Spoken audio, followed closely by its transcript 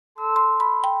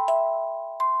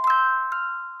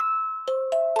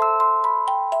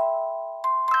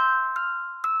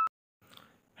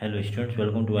Hello students,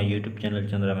 welcome to my YouTube channel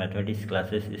Chandra mathematics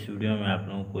classes. इस video में आप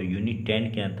लोगों को यूनिट 10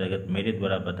 के अंतर्गत मेरे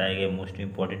द्वारा बताए गए मोस्ट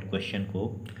इंपॉर्टेंट क्वेश्चन को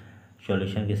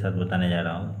सॉल्यूशन के साथ बताने जा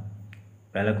रहा हूँ।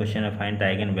 पहला क्वेश्चन है, find the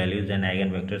eigen values and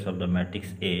eigen vectors of the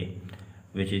matrix A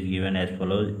which is given as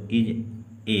follows, is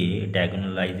a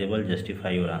diagonalisable,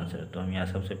 justify your answer. तो हम यहाँ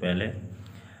सबसे पहले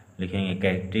लिखेंगे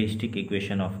characteristic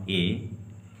equation of A,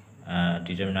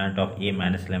 determinant of A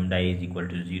minus lambda is equal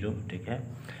to 0। ठीक है,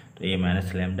 तो ए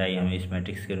minus lambda ई हमें इस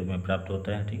मैट्रिक्स के रूप में प्राप्त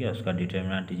होता है। ठीक है, उसका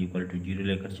डिटर्मिनेंट इज इक्वल टू 0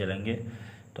 लेकर चलेंगे।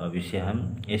 तो अब इसे हम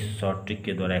इस शॉर्ट ट्रिक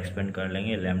के द्वारा एक्सपेंड कर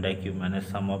लेंगे, lambda cube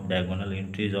minus sum of diagonal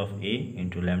entries of A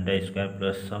into lambda square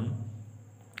plus some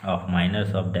of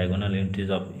minus of diagonal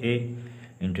entries of A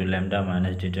into lambda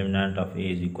minus determinant of A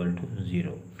is equal to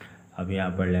 0। अब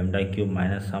यहाँ पर lambda cube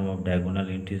minus sum of diagonal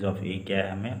entries of ए क्या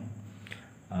है, हमें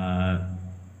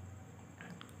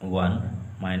 1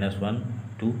 -1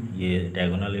 2 ये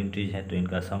diagonal entries है, तो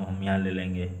इनका सम हम यहाँ ले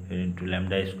लेंगे, फिर इंटू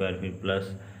लैम्डा स्क्वायर, फिर प्लस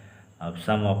अब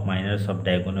सम of minus of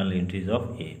diagonal entries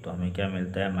of ए, तो हमें क्या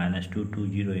मिलता है -2 2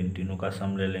 0, इन तीनों का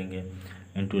सम ले लेंगे,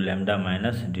 into lambda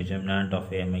minus determinant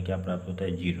of ए हमें क्या प्राप्त होता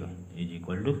है 0 इज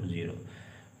इक्वल टू 0।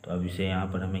 तो अब इसे यहाँ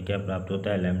पर हमें क्या प्राप्त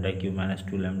होता है, lambda cube minus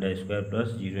 2 lambda square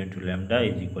plus 0 into lambda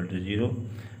is equal to 0।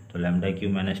 तो lambda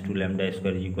cube minus 2 lambda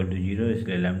square is equal to 0,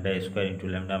 इसलिए lambda square into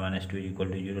lambda minus 2 is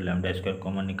equal to 0। Lambda square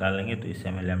common निकाल लेंगे तो इससे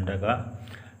हमें लैम्डा का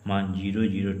मान 0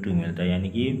 0 2 मिलता है, यानी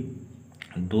कि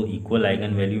दो इक्वल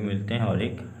आइगन वैल्यू मिलते हैं और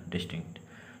एक डिस्टिंक्ट।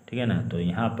 ठीक है ना, तो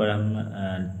यहाँ पर हम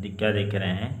क्या देख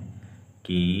रहे हैं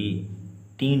कि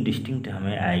 3 डिस्टिंक्ट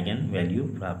हमें आइगन वैल्यू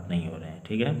प्राप्त नहीं हो रहे हैं।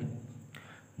 ठीक है,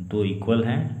 2 इक्वल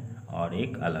हैं और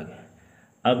एक अलग है।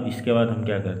 अब इसके बाद हम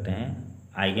क्या करते हैं,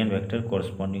 eigen vector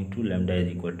corresponding to lambda is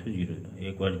equal to 0,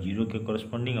 एक बार 0 के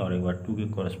कॉरस्पॉन्डिंग और एक बार 2 के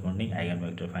कॉरस्पॉन्डिंग आइगन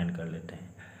वेक्टर फाइंड कर लेते हैं।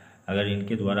 अगर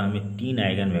इनके द्वारा हमें 3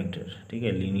 आइगन वेक्टर, ठीक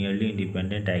है, लीनियरली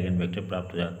इंडिपेंडेंट आइगन वेक्टर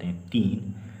प्राप्त हो जाते हैं 3,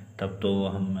 तब तो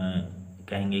हम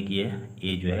कहेंगे कि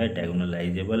ये जो है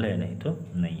डायगोनलाइजेबल है, नहीं तो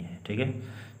नहीं है। ठीक है,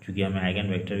 चूँकि हमें आइगन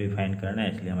वेक्टर भी फाइंड करना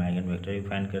है, इसलिए हम आइगन वेक्टर भी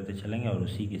फाइंड करते चलेंगे और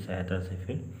उसी की सहायता से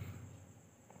फिर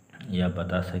यह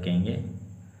बता सकेंगे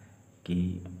कि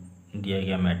दिया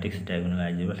गया मैट्रिक्स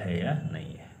डायगोनलाइजेबल है या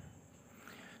नहीं है।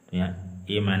 तो यहाँ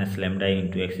ए minus lambda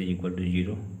into x is equal to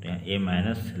 0, तो यहाँ ए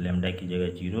माइनस लैम्डा की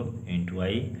जगह 0 into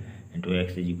I into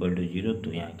x is equal to 0,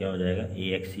 तो यहाँ क्या हो जाएगा, ए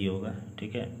एक्स ही होगा।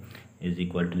 ठीक है, इज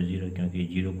इक्वल टू 0, क्योंकि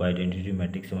 0 को आइडेंटिटी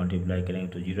मैट्रिक्स से मल्टीप्लाई करेंगे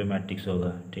तो 0 मैट्रिक्स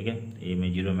होगा। ठीक है, ए में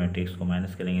 0 मैट्रिक्स को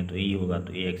माइनस करेंगे तो ए होगा,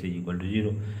 तो ए एक्स इज इक्वल टू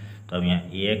 0। तो अब यहाँ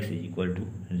ए एक्स इज इक्वल टू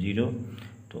 0,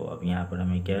 तो अब यहाँ पर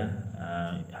हमें क्या,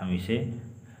 हम इसे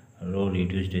रो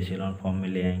रिड्यूस्ड एशेलॉन फॉर्म में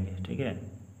ले आएंगे। ठीक है,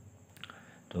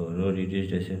 तो रो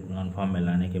रिड्यूस्ड एशेलॉन फॉर्म में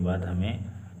लाने के बाद हमें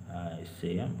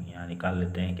इससे हम यहाँ निकाल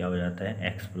लेते हैं, क्या हो जाता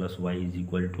है, x plus Y is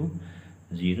equal to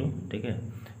 0। ठीक है,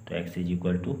 तो x is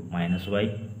equal to minus Y.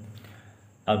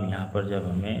 अब यहाँ पर जब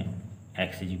हमें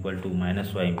x is equal to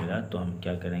minus Y मिला तो हम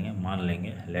क्या करेंगे, मान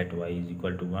लेंगे late y is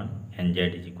equal to 1 and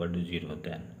z is equal to 0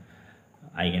 then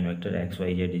eigen vector x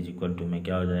Y Z is equal to में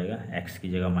क्या हो जाएगा, x की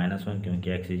जगह -1, क्योंकि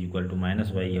x is equal to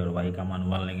minus Y और y का मान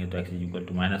 1 लेंगे तो x is equal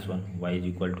to -1, y is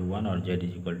equal to 1 और z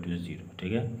इज इक्वल टू 0।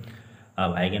 ठीक है,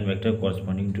 अब eigen vector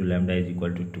corresponding to lambda is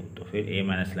equal to 2, तो फिर a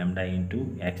minus lambda into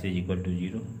x is equal to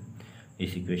 0।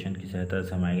 इस इक्वेशन की सहायता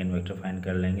से हम आइगन वेक्टर फाइंड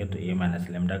कर लेंगे। तो a माइनस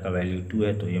लैम्डा का वैल्यू 2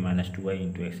 है, तो a minus 2i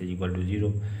into x is equal to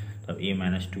 0। तो अब a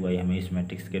माइनस 2i हमें इस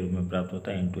मैट्रिक्स के रूप में प्राप्त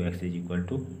होता है into x is equal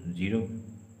to 0।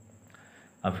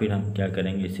 अब फिर हम क्या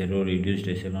करेंगे, इसे रो रिड्यूस्ड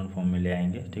एशेलॉन फॉर्म में ले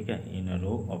आएंगे। ठीक है, इन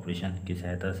रो ऑपरेशन की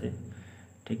सहायता से।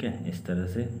 ठीक है, इस तरह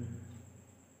से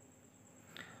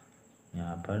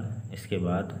यहाँ पर, इसके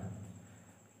बाद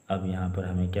अब यहाँ पर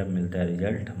हमें क्या मिलता है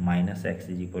result, minus x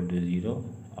is equal to 0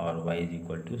 और वाई इज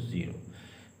इक्वल टू 0।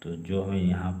 तो जो हमें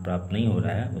यहाँ प्राप्त नहीं हो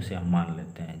रहा है उसे हम मान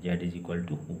लेते हैं Z is equal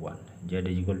to 1। Z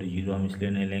is equal to 0 हम इसलिए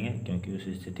नहीं लेंगे क्योंकि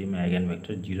उस स्थिति में आइगन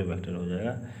वेक्टर 0 वेक्टर हो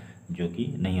जाएगा, जो कि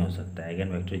नहीं हो सकता है, आइगन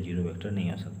वेक्टर 0 वेक्टर नहीं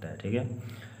हो सकता है। ठीक है,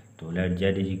 तो late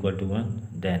Z is equal to 1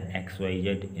 then x Y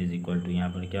Z is equal to, यहाँ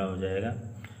पर क्या हो जाएगा,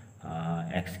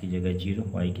 एक्स की जगह 0,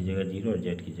 वाई की जगह 0 और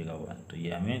जेड की जगह 1, तो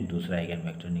ये हमें दूसरा आइगन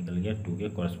वेक्टर निकल गया 2 के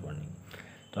कॉरस्पॉन्डिंग।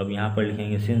 तो अब यहाँ पर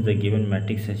लिखेंगे, since the given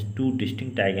matrix has 2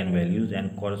 distinct eigen values and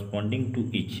corresponding to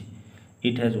each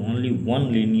it has only 1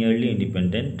 linearly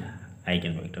independent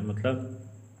eigen vector, मतलब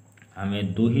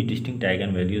हमें 2 ही डिस्टिंक्ट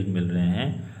आइगन वैल्यूज मिल रहे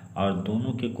हैं और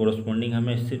दोनों के कोरस्पॉन्डिंग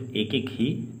हमें सिर्फ एक एक ही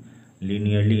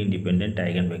लीनियरली इंडिपेंडेंट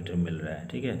आइगन वेक्टर मिल रहा है।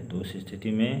 ठीक है, तो उस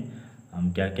स्थिति में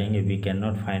हम क्या कहेंगे, we can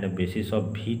not find a basis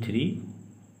of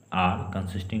V3R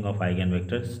consisting of eigen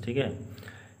vectors. ठीक है,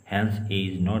 hence A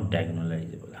is not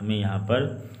diagonalisable. हमें यहाँ पर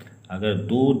अगर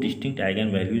 2 डिस्टिंक्ट आइगन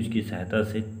वैल्यूज की सहायता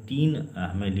से 3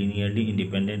 हमें लीनियरली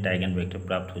इंडिपेंडेंट आइगन वेक्टर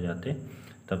प्राप्त हो जाते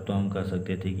तब तो हम कह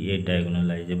सकते थे कि ये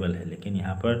डायगोनलाइजेबल है, लेकिन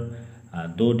यहाँ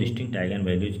पर दो डिस्टिंक्ट आइगन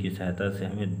वैल्यूज की सहायता से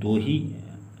हमें दो ही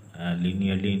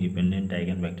लीनियरली इंडिपेंडेंट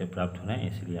आइगन वेक्टर प्राप्त होना है,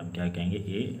 इसलिए हम क्या कहेंगे,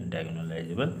 ये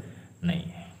डायगोनलाइजेबल नहीं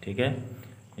है। ठीक है,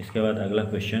 इसके बाद अगला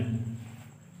question,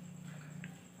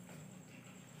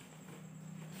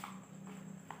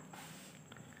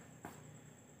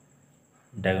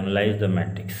 डायगोनलाइज the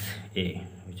matrix A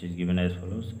which is given as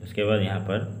follows. इसके बाद यहाँ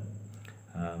पर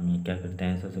हम क्या करते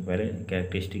हैं, सबसे पहले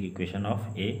कैरेक्टरिस्टिक इक्वेशन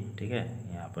ऑफ ए। ठीक है,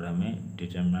 यहाँ पर हमें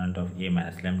determinant of A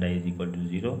minus lambda is equal to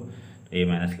 0, तो ए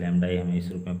माइनस लैम्डा हमें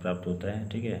इस रूप में प्राप्त होता है।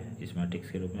 ठीक है, इस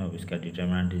मैट्रिक्स के रूप में। अब इसका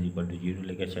डिटर्मिनेंट इज इक्वल टू 0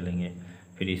 लेकर चलेंगे,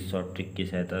 फिर इस शॉर्ट ट्रिक की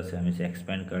सहायता से हम इसे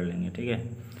एक्सपेंड कर लेंगे। ठीक है,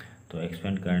 तो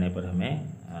एक्सपेंड करने पर हमें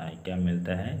क्या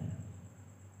मिलता है,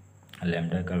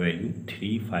 लैम्डा का वैल्यू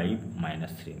 3, 5,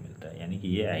 -3 मिलता है, यानी कि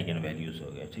ये आइगन वैल्यूज़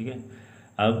हो गया। ठीक है,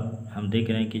 अब हम देख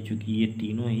रहे हैं कि चूँकि ये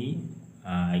तीनों ही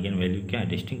आइगन वैल्यू क्या है,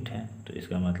 डिस्टिंक्ट है, तो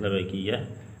इसका मतलब है कि यह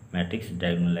मैट्रिक्स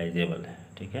डायगोनलाइजेबल है।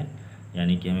 ठीक है,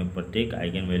 यानी कि हमें प्रत्येक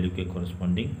आइगन वैल्यू के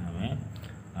कॉरस्पॉन्डिंग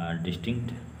हमें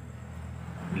डिस्टिंक्ट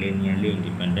लीनियरली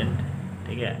इंडिपेंडेंट,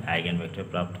 ठीक है, आइगन वेक्टर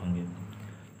प्राप्त होंगे।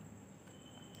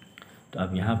 तो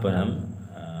अब यहाँ पर हम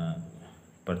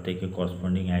प्रत्येक के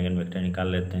कॉरस्पॉन्डिंग आइगन वेक्टर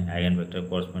निकाल लेते हैं। Eigen vector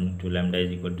corresponding to lambda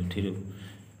is equal to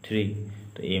 3,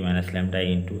 तो ए minus lambda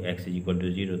into x is equal to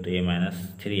 0, तो ए माइनस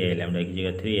 3i, लैम्डा की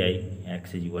जगह 3i,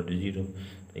 x is equal to 0,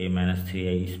 तो ए माइनस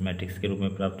 3i इस मैट्रिक्स के रूप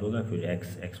में प्राप्त होगा। फिर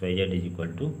x Y Z is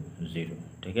equal to 0।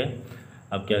 ठीक है,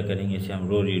 अब क्या करेंगे, इसे हम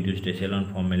रो रिड्यूस्ड एशेलॉन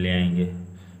फॉर्म में ले आएंगे।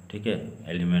 ठीक है,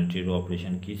 एलिमेंट्री रो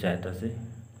ऑपरेशन की सहायता से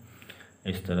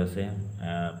इस तरह से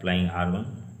अप्लाइंग R1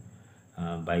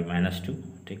 बाई -2।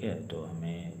 ठीक है, तो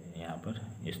हमें यहाँ पर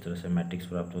इस तरह से मैट्रिक्स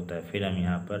प्राप्त होता है। फिर हम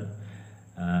यहाँ पर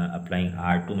अप्लाइंग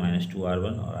R2 -2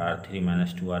 R1 और R3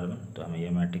 -2 R1, तो हमें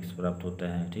यह मैट्रिक्स प्राप्त होता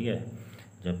है। ठीक है,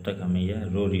 जब तक हमें यह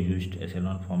रो रिड्यूस्ड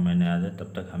एशेलॉन फॉर्म में नहीं आ जाए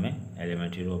तब तक हमें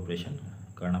एलिमेंट्री रो ऑपरेशन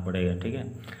करना पड़ेगा। ठीक है,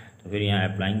 तो फिर यहाँ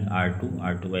अप्लाइंग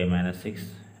R2 बाई -6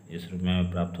 इस रूप में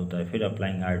हमें प्राप्त होता है। फिर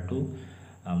अप्लाइंग R2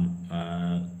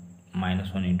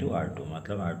 -1 इंटू R2,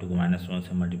 मतलब R2 को -1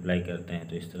 से मल्टीप्लाई करते हैं,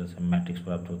 तो इस तरह से मैट्रिक्स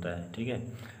प्राप्त होता है। ठीक है,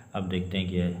 अब देखते हैं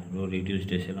कि रो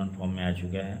रिड्यूस्ड एशेलॉन फॉर्म में आ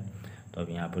चुका है। तो अब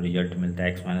यहाँ पर रिजल्ट मिलता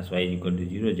है x minus Y is equal to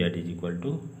 0, Z is equal to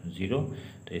 0,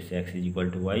 तो इससे x is equal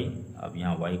to Y. अब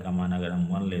यहाँ y का मान अगर हम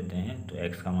 1 लेते हैं तो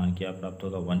x का मान क्या प्राप्त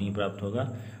होगा, 1 ही प्राप्त होगा।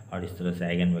 और इस तरह से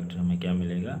आइगन वेक्टर हमें क्या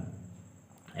मिलेगा,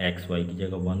 x y की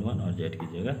जगह 1 1 और z की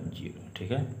जगह 0।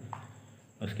 ठीक है,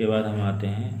 उसके बाद हम आते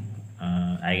हैं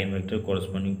eigen vector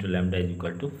corresponding to lambda is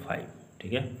equal to 5।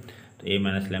 ठीक है, तो a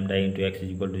minus lambda into x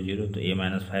is equal to 0, तो a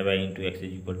minus 5i into x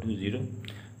is equal to 0,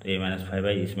 तो a माइनस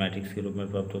 5i इस मैट्रिक्स के रूप में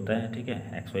प्राप्त होता है। ठीक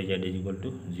है, x Y Z is equal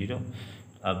to 0।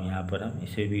 अब यहाँ पर हम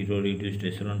इसे भी रो रिड्यूस्ड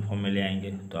एशेलॉन फॉर्म में ले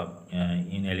आएंगे। तो अब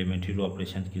इन एलिमेंट्री रो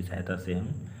ऑपरेशन की सहायता से हम,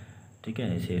 ठीक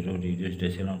है, इसे रो रिड्यूस्ड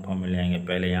एशेलॉन फॉर्म में ले आएंगे।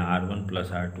 पहले यहाँ R1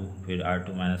 प्लस R2, फिर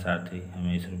R2 माइनस R3,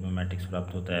 हमें इस रूप में मैट्रिक्स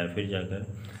प्राप्त होता है। फिर जाकर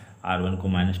R1 को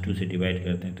 -2 से डिवाइड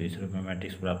करते हैं तो इस रूप में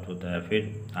मैट्रिक्स प्राप्त होता है। फिर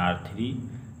R3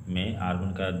 में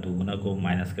R1 का दोगुना को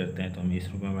माइनस करते हैं तो हमें इस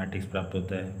रूप में मैट्रिक्स प्राप्त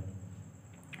होता है।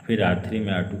 फिर R3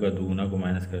 में R2 का दोगुना को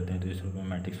माइनस करते हैं तो इस रूप में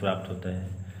मैट्रिक्स प्राप्त होता है।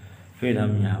 फिर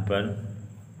हम यहाँ पर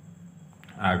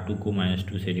R2 को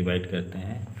 -2 से डिवाइड करते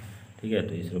हैं। ठीक है,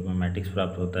 तो इस रूप में मैट्रिक्स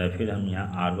प्राप्त होता है। फिर हम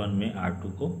यहाँ R1 में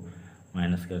R2 को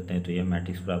माइनस करते हैं तो यह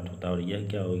मैट्रिक्स प्राप्त होता है। और यह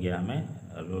क्या हो गया, हमें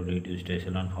रो रिड्यूस्ड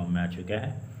एशेलॉन फॉर्म में आ चुका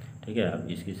है। ठीक है, अब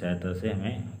इसकी सहायता से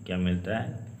हमें क्या मिलता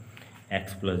है,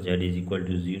 x plus Z is equal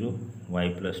to 0, Y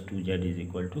plus 2z is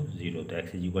equal to 0, तो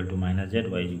x is equal to -z,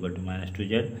 Y is equal to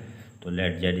 -2z, तो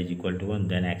late z is equal to 1,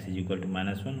 then x is equal to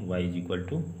 -1, Y is equal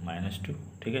to -2।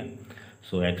 ठीक है,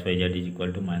 सो x Y Z is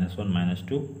equal to -1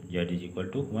 -2, z is equal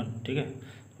to 1। ठीक है,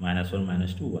 -1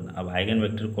 -2 1। अब eigen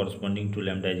vector corresponding to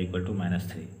lambda is equal to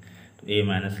 -3, तो a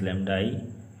minus lambda i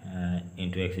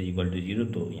into x is equal to 0,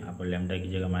 तो यहाँ पर lambda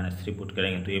की जगह -3 पुट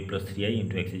करेंगे तो a plus 3i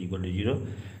into x is equal to 0,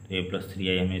 तो a प्लस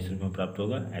 3i हमें इस रूप में प्राप्त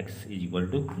होगा, x इज इक्वल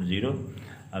टू 0।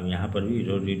 अब यहाँ पर भी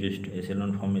रो रिड्यूस्ड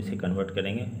एशेलॉन फॉर्म में इसे कन्वर्ट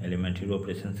करेंगे एलिमेंट्री रो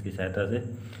ऑपरेशंस की सहायता से।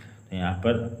 तो यहाँ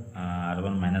पर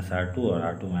R1 माइनस R2 और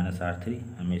R2 माइनस R3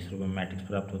 हमें इस रूप में मैट्रिक्स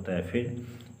प्राप्त होता है। फिर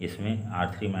इसमें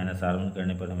R3 माइनस R1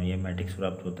 करने पर हमें यह मैट्रिक्स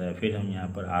प्राप्त होता है। फिर हम यहाँ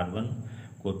पर R1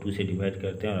 को 2 से डिवाइड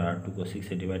करते हैं और R2 को 6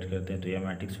 से डिवाइड करते हैं तो यह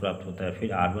मैट्रिक्स प्राप्त होता है।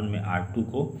 फिर R1 में R2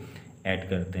 को ऐड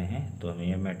करते हैं तो हमें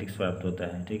यह मैट्रिक्स प्राप्त होता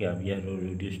है। ठीक है, अब यह रो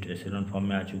रिड्यूस्ड एशेलॉन फॉर्म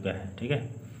में आ चुका है। ठीक है,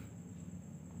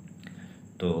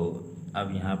 तो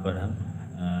अब यहाँ पर हम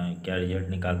क्या रिजल्ट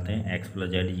निकालते हैं, x plus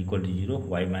Z is equal to 0,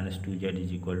 Y minus 2z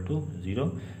is equal to 0,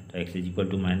 तो x is equal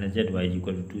to -z, Y is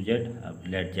equal to 2z। अब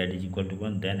late z is equal to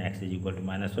 1, then x is equal to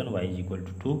 -1, Y is equal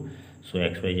to 2, so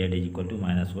x Y Z is equal to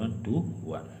 -1 2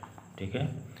 1। ठीक है,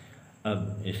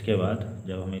 अब इसके बाद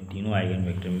जब हमें तीनों eigen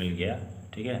vector मिल गया,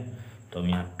 ठीक है, तो हम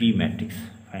यहाँ पी मैट्रिक्स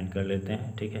फाइंड कर लेते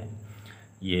हैं, ठीक है।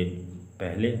 ये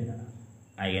पहले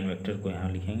आइगन वेक्टर को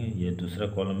यहाँ लिखेंगे, ये दूसरा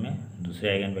कॉलम में दूसरे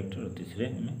आइगन वेक्टर और तीसरे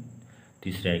में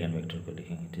तीसरे आइगन वेक्टर को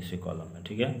लिखेंगे तीसरे कॉलम में,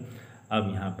 ठीक है।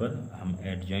 अब यहाँ पर हम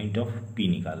एडजॉइंट ऑफ पी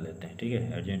निकाल लेते हैं, ठीक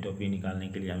है। एडजॉइंट ऑफ पी निकालने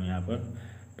के लिए हम यहाँ पर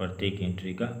प्रत्येक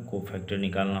एंट्री का कोफैक्टर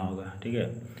निकालना होगा, ठीक है।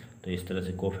 तो इस तरह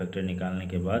से कोफैक्टर निकालने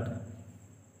के बाद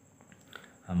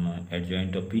हम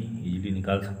एडजॉइंट ऑफ पी इजीली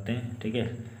निकाल सकते हैं, ठीक है।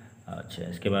 अच्छा,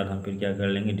 इसके बाद हम फिर क्या कर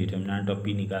लेंगे, डिटर्मिनेंट ऑफ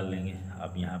पी निकाल लेंगे।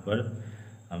 अब यहाँ पर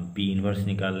हम पी इन्वर्स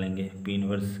निकाल लेंगे। पी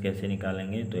इन्वर्स कैसे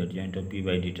निकालेंगे, तो adjoint of P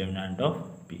by determinant of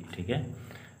P, ठीक है।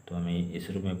 तो हमें इस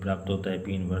रूप में प्राप्त होता है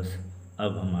पी इन्वर्स।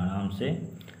 अब हम आराम से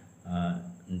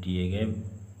दिए गए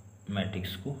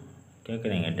मैट्रिक्स को क्या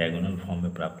करेंगे, डायगोनल फॉर्म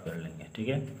में प्राप्त कर लेंगे, ठीक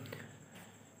है।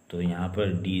 तो यहाँ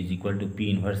पर D is equal to P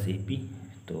inverse A P.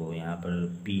 तो यहाँ पर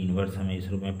पी इन्वर्स हमें इस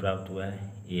रूप में प्राप्त हुआ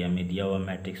है, ए हमें दिया हुआ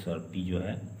मैट्रिक्स और पी जो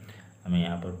है हमें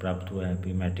यहाँ पर प्राप्त हुआ है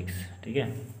पी मैट्रिक्स, ठीक है।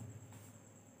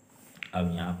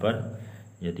 अब यहाँ पर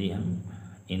यदि हम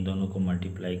इन दोनों को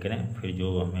मल्टीप्लाई करें, फिर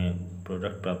जो हमें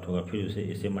प्रोडक्ट प्राप्त होगा फिर उसे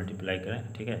इसे मल्टीप्लाई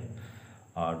करें, ठीक है।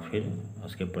 और फिर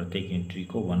उसके प्रत्येक एंट्री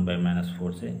को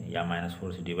 1/-4 से या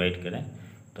 -4 से डिवाइड करें,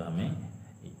 तो हमें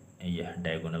यह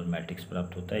डायगोनल मैट्रिक्स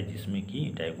प्राप्त होता है, जिसमें कि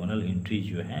डायगोनल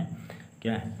एंट्रीज जो हैं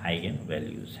क्या है, आइगन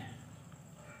वैल्यूज़ हैं।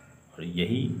 और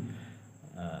यही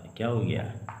क्या हो गया,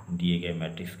 दिए गए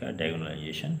मैट्रिक्स का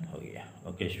डायगोनलाइजेशन हो गया।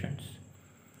 Okay students,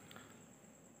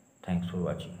 thanks for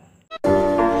watching.